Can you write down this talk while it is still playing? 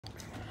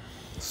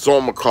So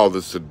I'm going to call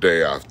this the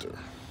day after.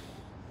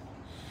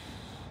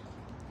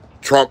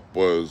 There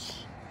was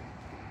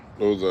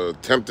an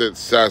attempted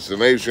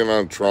assassination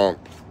on Trump.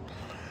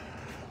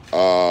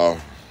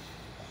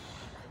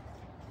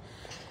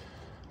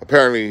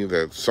 Apparently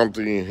that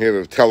something hit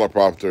a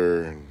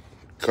teleprompter and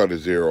cut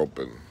his ear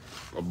open.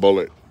 A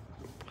bullet.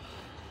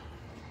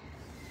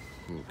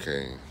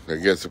 Okay. I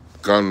guess a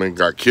gunman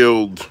got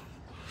killed.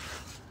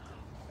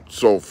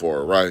 So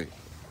forth, right?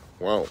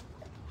 Well,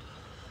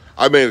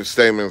 I made a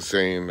statement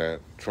saying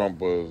that Trump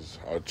was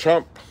a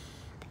chump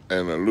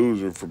and a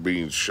loser for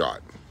being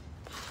shot.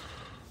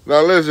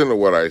 Now listen to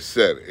what I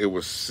said. It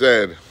was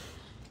said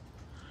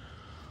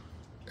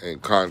in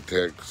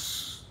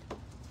context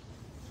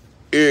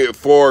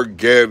for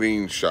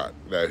getting shot.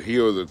 That he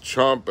was a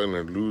chump and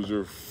a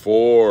loser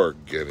for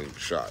getting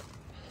shot.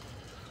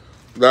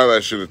 Now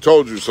I should have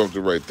told you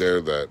something right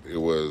there, that it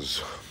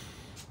was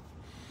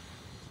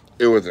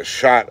a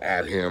shot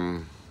at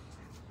him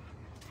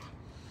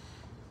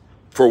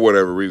for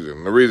whatever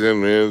reason. The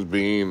reason is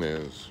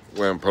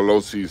when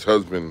Pelosi's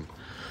husband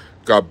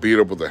got beat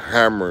up with a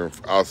hammer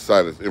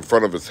outside, in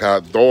front of his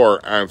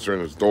door, answering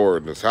his door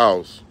in his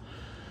house,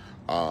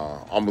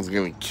 almost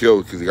getting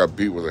killed because he got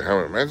beat with a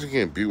hammer. Imagine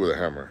getting beat with a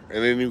hammer.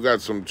 And then you got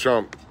some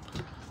chump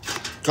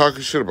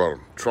talking shit about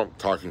him. Trump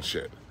talking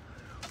shit.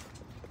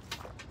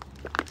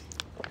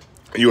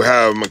 You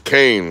have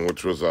McCain,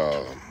 which was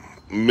a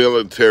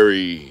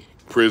military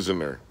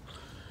prisoner,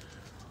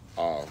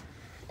 a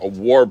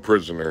war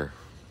prisoner.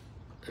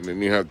 And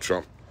then you have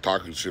Trump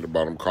talking shit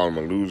about him, calling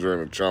him a loser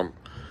and a chump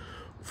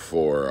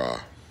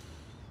for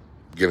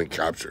getting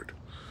captured.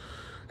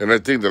 And I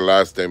think the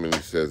last statement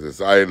he says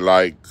is, I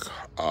like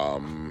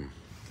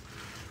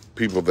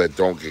people that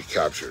don't get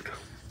captured,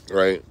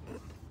 right?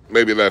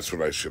 Maybe that's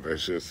what I should have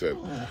said.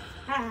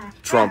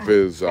 Trump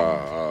is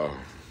a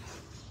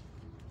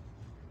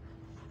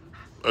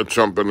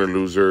chump and a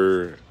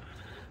loser,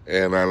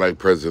 and I like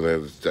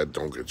presidents that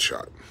don't get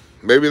shot.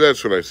 Maybe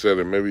that's what I said,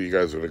 and maybe you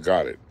guys would have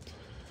got it.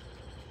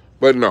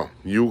 But no,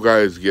 you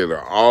guys get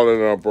all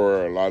in an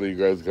uproar. A lot of you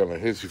guys got a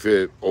hissy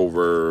fit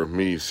over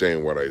me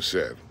saying what I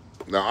said.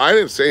 Now, I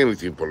didn't say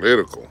anything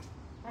political.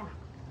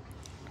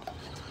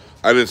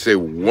 I didn't say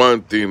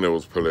one thing that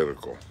was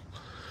political.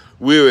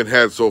 We even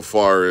had so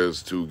far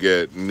as to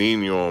get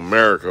Nino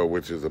America,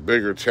 which is a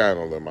bigger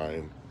channel than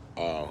mine.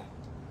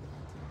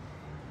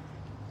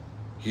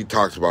 He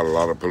talks about a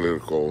lot of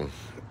political,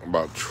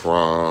 about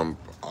Trump.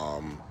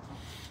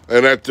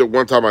 And at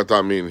one time I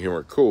thought me and him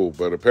were cool,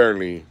 but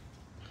apparently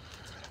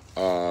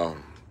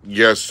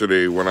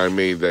yesterday when I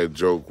made that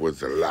joke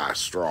was the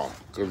last straw.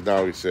 Because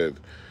now he said,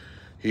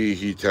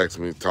 he texted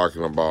me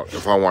talking about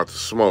if I want to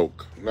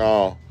smoke.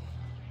 No,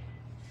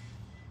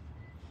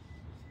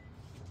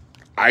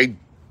 I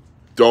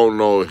don't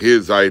know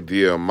his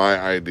idea, my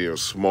idea of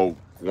smoke,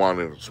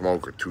 wanting to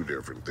smoke are two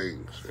different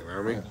things. You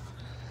know what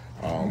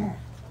I mean?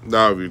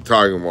 Now if you're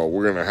talking about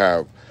we're going to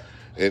have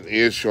an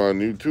issue on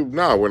YouTube,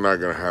 no, we're not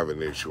going to have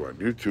an issue on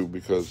YouTube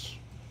because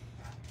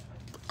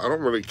I don't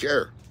really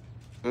care.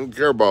 I don't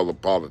care about the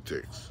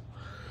politics.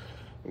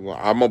 I'm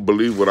going to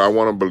believe what I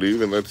want to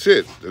believe, and that's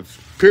it. That's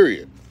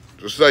period.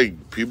 Just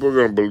like people are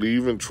going to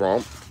believe in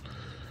Trump,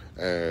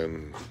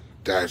 and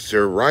that's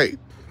their right.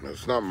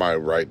 That's not my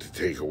right to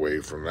take away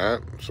from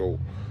that. So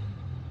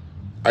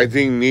I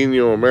think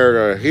Nino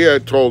America, he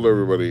had told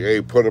everybody,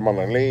 hey, put him on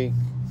the link,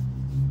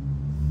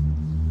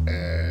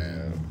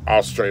 and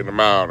I'll straighten him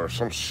out or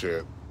some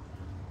shit.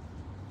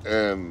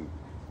 And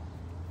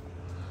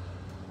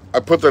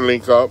I put the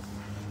link up,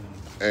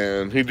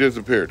 and he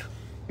disappeared.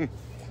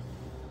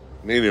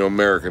 Nino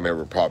America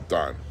never popped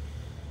on.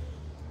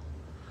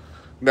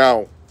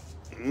 Now,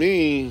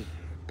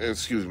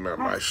 excuse me,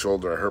 my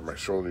shoulder, I hurt my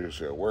shoulder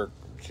yesterday at work.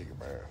 I'm kicking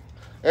my ass.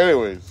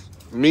 Anyways,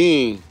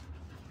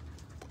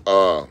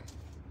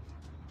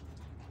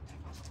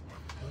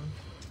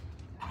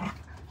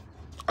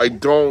 I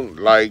don't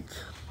like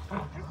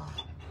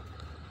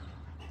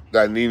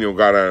that Nino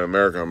got out of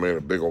America and made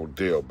a big old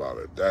deal about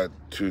it. That,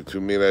 to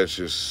me, that's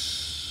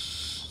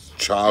just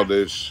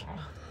childish.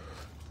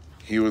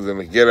 He was going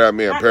to get at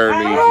me.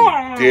 Apparently,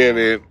 he did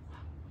it.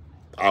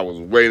 I was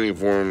waiting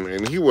for him,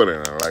 and he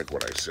wouldn't like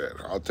what I said.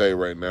 I'll tell you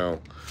right now.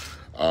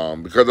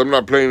 Because I'm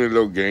not playing any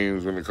little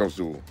games when it comes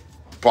to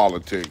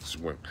politics.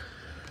 When,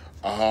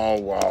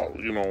 well,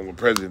 the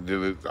president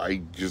did it.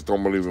 I just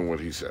don't believe in what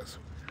he says.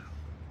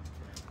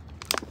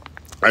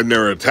 I've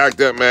never attacked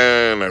that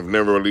man. I've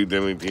never believed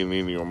anything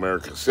Nino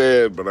America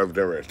said, but I've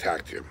never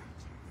attacked him.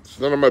 It's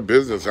none of my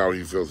business how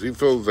he feels. He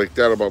feels like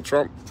that about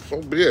Trump.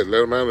 So be it.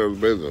 Let him handle his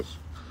business.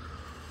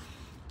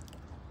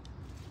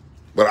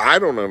 But I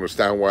don't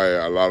understand why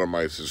a lot of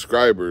my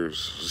subscribers,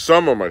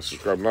 some of my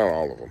subscribers, not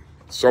all of them,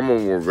 some of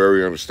them were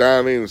very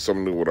understanding,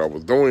 some knew what I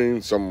was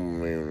doing, some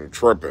were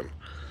tripping.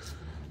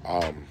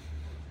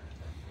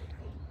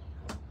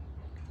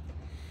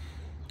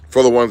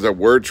 For the ones that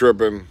were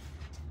tripping,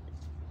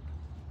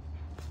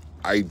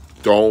 I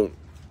don't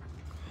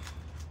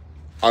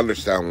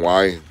understand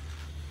why.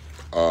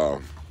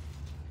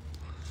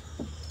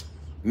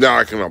 Now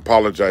I can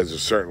apologize a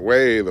certain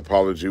way. The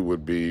apology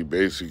would be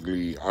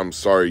basically, I'm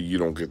sorry you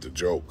don't get the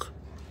joke.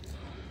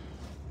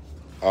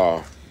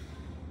 But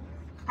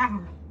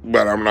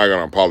I'm not going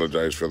to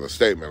apologize for the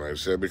statement I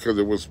said because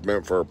it was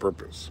meant for a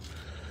purpose.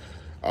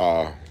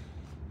 I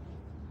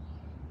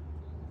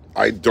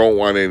don't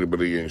want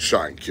anybody getting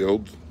shot and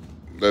killed.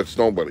 That's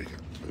nobody,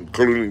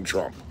 including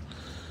Trump.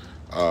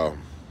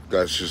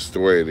 That's just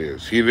the way it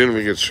is. He didn't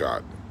even get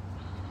shot,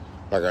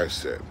 like I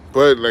said.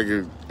 But like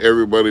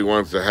everybody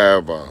wants to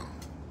have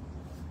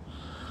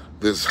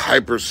this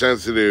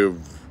hypersensitive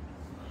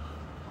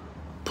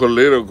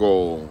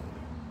political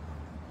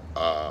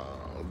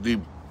the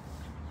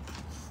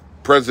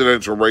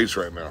presidential race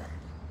right now.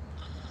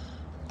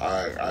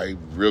 I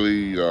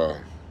really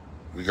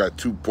we got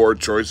two poor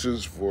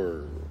choices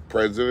for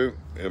president,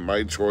 and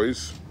my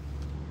choice,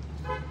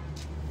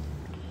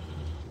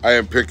 I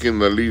am picking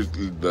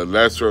the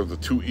lesser of the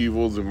two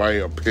evils in my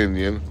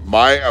opinion.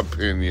 My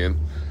opinion,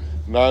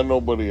 not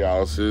nobody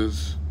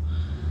else's.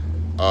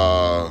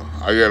 I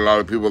get a lot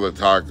of people that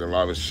talk a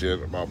lot of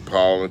shit about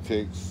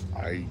politics.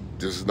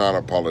 This is not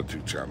a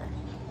politics channel.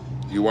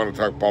 You want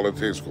to talk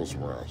politics, go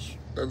somewhere else.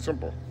 That's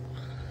simple.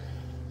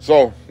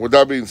 So, with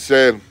that being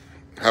said,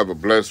 have a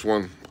blessed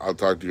one. I'll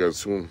talk to you guys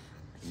soon.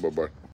 Bye-bye.